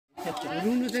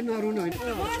रुनु चाहिँ नरुनु होइन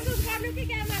महसुस गर्नु कि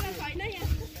क्यामेरा छैन यहाँ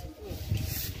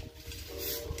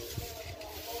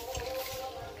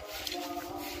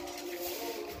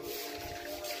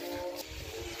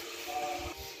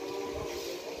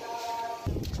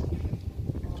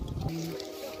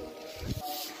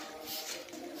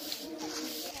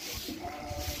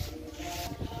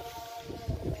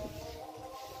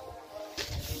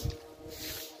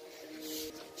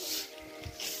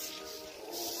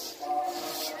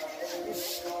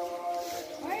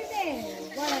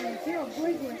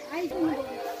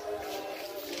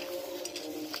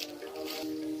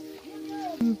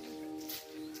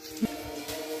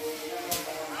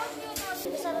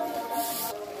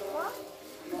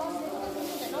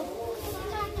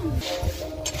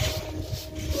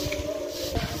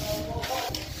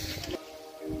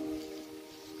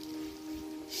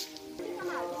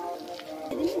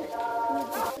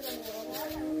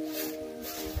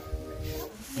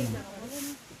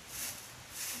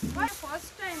फर्स्ट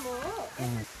टाइम हो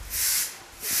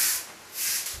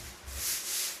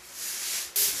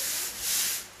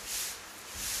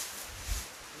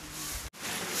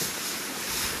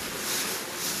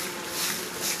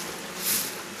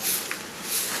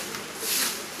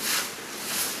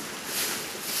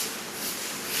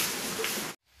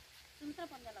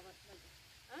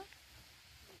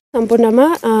सम्पूर्णमा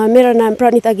मेरो नाम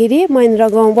प्रणिता गिरी महेन्द्र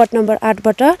गाउँ वार्ड नम्बर 8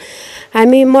 बाट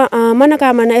हामी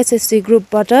मनोकामना एसएससी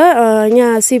ग्रुपबाट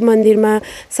यहाँ शिव मन्दिरमा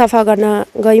सफा गर्न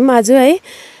गयौं आज है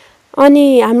अनि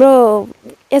हाम्रो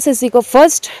एसएससी को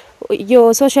फर्स्ट यो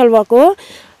सोशल वर्क हो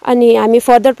अनि हामी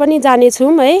फर्दर पनि जाने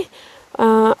छौं है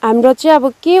हाम्रो चाहिँ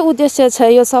अब के उद्देश्य छ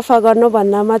यो सफा गर्नु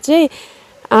भन्नमा चाहिँ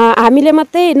हामीले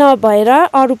मात्रै नभएर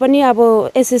अरु पनि अब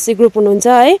एसएससी ग्रुप हुनुहुन्छ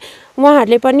है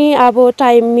उहाँहरुले पनि अब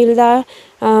टाइम मिल्दा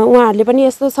उहाँहरुले पनि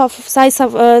यस्तो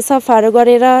सफाहरू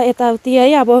गरेर यताउति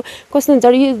है अब कस्तो हुन्छ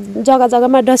यो जग्गा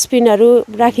जग्गामा डस्टबिनहरू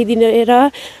राखिदिएर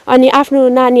अनि आफ्नो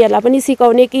नानीहरुलाई पनि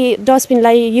सिकाउने कि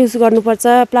डस्टबिनलाई युज गर्नुपर्छ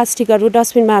प्लास्टिकहरू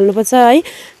डस्टबिनमा हाल्नुपर्छ है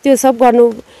त्यो सब गर्नु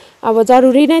अब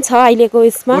जरुरी नै छ अहिलेको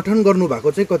यसमा गठन गर्नु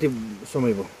भएको चाहिँ कति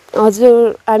समय भयो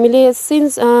हजुर हामीले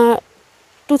सिन्स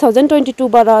 2022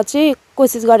 बाट चाहिँ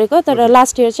कोशिश गरेको तर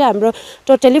लास्ट इयर चाहिँ हाम्रो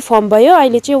टोटली फर्म भयो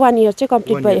अहिले चाहिँ 1 इयर चाहिँ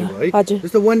कम्प्लिट भयो हजुर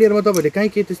जस्तो 1 इयरमा तपाईहरुले काई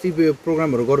के त्यस्तै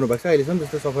प्रोग्रामहरु गर्नु भएको छ अहिले सम्म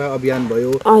जस्तो सफाई अभियान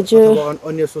भयो अथवा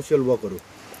अन्य सोशल वर्कहरु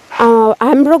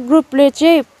हाम्रो ग्रुपले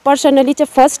चाहिँ पर्सनली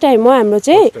चाहिँ फर्स्ट टाइम हो हाम्रो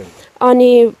चाहिँ अनि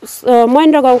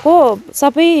महेन्द्र गाउँको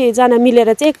सबैजना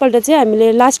मिलेर चाहिँ एकपल्ट चाहिँ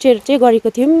हामीले लास्ट इयर चाहिँ गरेको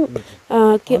थियौं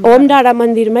होम डाँडा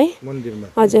मन्दिरमै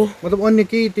हजुर मतलब अन्य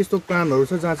केही त्यस्तो प्लानहरु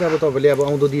छ जहाँ चाहिँ अब तपाईले अब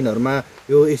आउँदो दिनहरुमा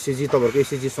यो एसएसजी तपाईहरुको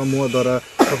एसएसजी समूहद्वारा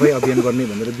सफाई अभियान गर्ने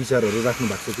भनेर विचारहरु राख्नु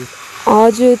भएको छ कि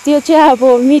हजुर त्यो चाहिँ अब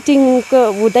मिटिङ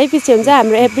हुँदै पछि हुन्छ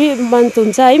हाम्रो एभ्री मन्थ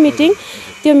हुन्छ है मिटिङ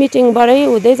त्यो मिटिङबाटै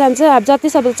हुँदै जान्छ अब जति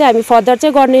सक्दो चाहिँ हामी फर्दर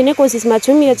चाहिँ गर्ने नै कोसिसमा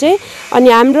छौं यो चाहिँ अनि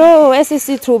हाम्रो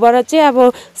एसएससी थ्रुबाट चाहिँ अब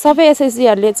सबै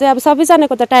एसएससीहरुले चाहिँ अब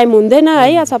सबैजनाको त टाइम हुँदैन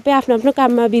है सबै आफ्नो आफ्नो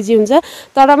काममा बिजी हुन्छ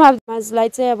तर समाजलाई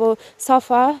चाहिँ अब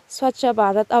सफा स्वच्छ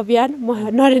भारत अभियान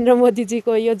नरेन्द्र मोदी जी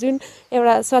को यो जुन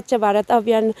एउटा स्वच्छ भारत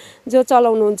अभियान जो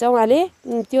चलाउनुहुन्छ उहाँले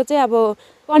त्यो चाहिँ अब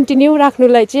कन्टिन्यू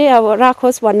राख्नुलाई चाहिँ अब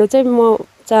राखोस् भन्नु चाहिँ म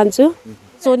चाहन्छु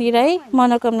सोनी राई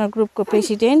मनोकामना ग्रुपको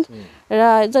प्रेसिडेन्ट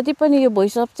र जति पनि यो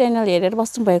भोइस अफ च्यानल हेरेर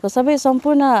बस्नु भएको सबै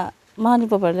सम्पूर्ण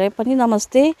महानुभावहरुलाई पनि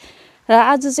नमस्ते र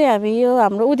आज चाहिँ हामी यो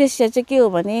हाम्रो उद्देश्य चाहिँ के हो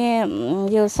भने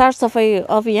यो सरसफाई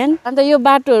अभियान अन्त यो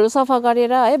बाटोहरु सफा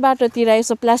गरेर है बाटोतिर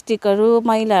यसो प्लास्टिकहरु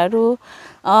मैलाहरु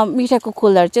मिठाको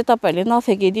खोलहरु चाहिँ तपाईहरुले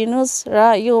नफ्याँकिदिनुस्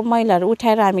र यो मैलाहरु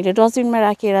उठाएर हामीले डस्टबिनमा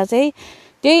राखेर चाहिँ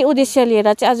त्यही उद्देश्य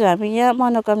लिएर चाहिँ आज हामी यहाँ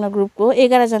मनोकामना ग्रुपको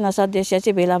 11 जना सदस्य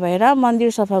चाहिँ भेला भएर मन्दिर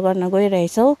सफा गर्न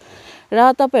गइरहेछौं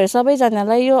र तपाईहरु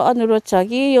सबैजनालाई यो अनुरोध छ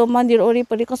कि यो मन्दिर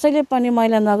वरिपरि कसैले पनि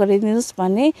मैला नगरिदिनुस्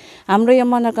भन्ने हाम्रो यो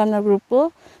मनोकामना ग्रुपको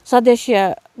सदस्य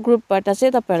ग्रुपबाट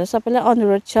चाहिँ तपाईहरु सबैलाई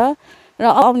अनुरोध छ र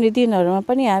आउने दिनहरुमा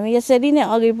पनि हामी यसरी नै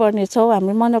अघि बढ्ने छौं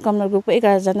हाम्रो मनोकामना ग्रुपको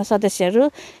 11 जना सदस्यहरु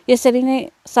यसरी नै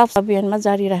सफा अभियानमा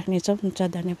जारी राख्ने छौं हुन्छ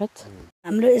धन्यवाद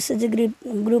हाम्रो एसएसजी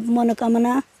ग्रुप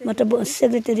मनोकामनाबाट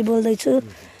सेक्रेटरी बोल्दै छु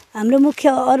हाम्रो मुख्य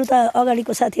अरु त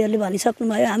अगाडिको साथीहरुले भनिसक्नु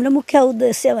भयो हाम्रो मुख्य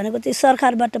उद्देश्य भनेको चाहिँ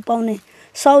सरकारबाट पाउने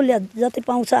सहुलियत जति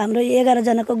पाउँछ हाम्रो 11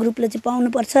 जनाको ग्रुपले चाहिँ पाउनु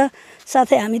पर्छ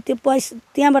साथै हामी त्यो पैसा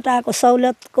त्यहाँबाट आएको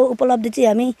सहुलियतको उपलब्धि चाहिँ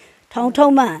हामी ठाउँ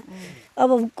ठाउँमा अब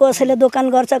कसैले दोकान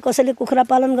गर्छ कसैले कुखुरा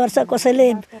पालन गर्छ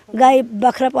कसैले गाई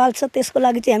बाख्रा पाल्छ त्यसको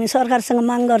लागि चाहिँ हामी सरकारसँग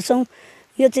माग गर्छौं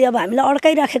यो चाहिँ अब हामीलाई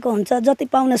अड्काइराखेको हुन्छ जति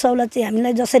पाउने सहुलियत चाहिँ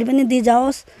हामीलाई जसरी पनि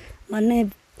दिइजाओस् भन्ने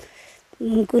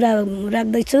कुरा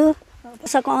राख्दै छु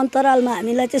पैसाको अन्तरालमा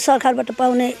हामीलाई चाहिँ सरकारबाट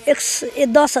पाउने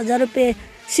 10,000 रुपैयाँ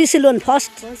सीसी लोन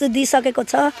फर्स्ट दिइसकेको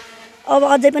छ अब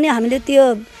अझै पनि हामीले त्यो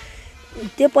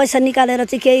त्यो पैसा निकालेर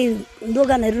चाहिँ केही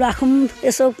दोकानहरू राखौँ,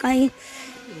 यसो कहीँ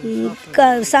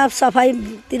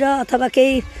साफसफाइतिर अथवा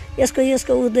केही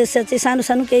यसको उद्देश्य चाहिँ सानो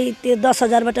सानो केही त्यो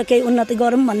 10,000बाट केही उन्नति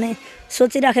गरौँ भन्ने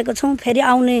सोचिराखेको छौँ। फेरि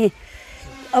आउने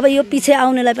अब यो पछि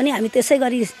आउनेलाई पनि हामी त्यसै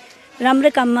गरी राम्रै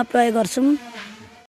काममा प्रयोग गर्छौँ।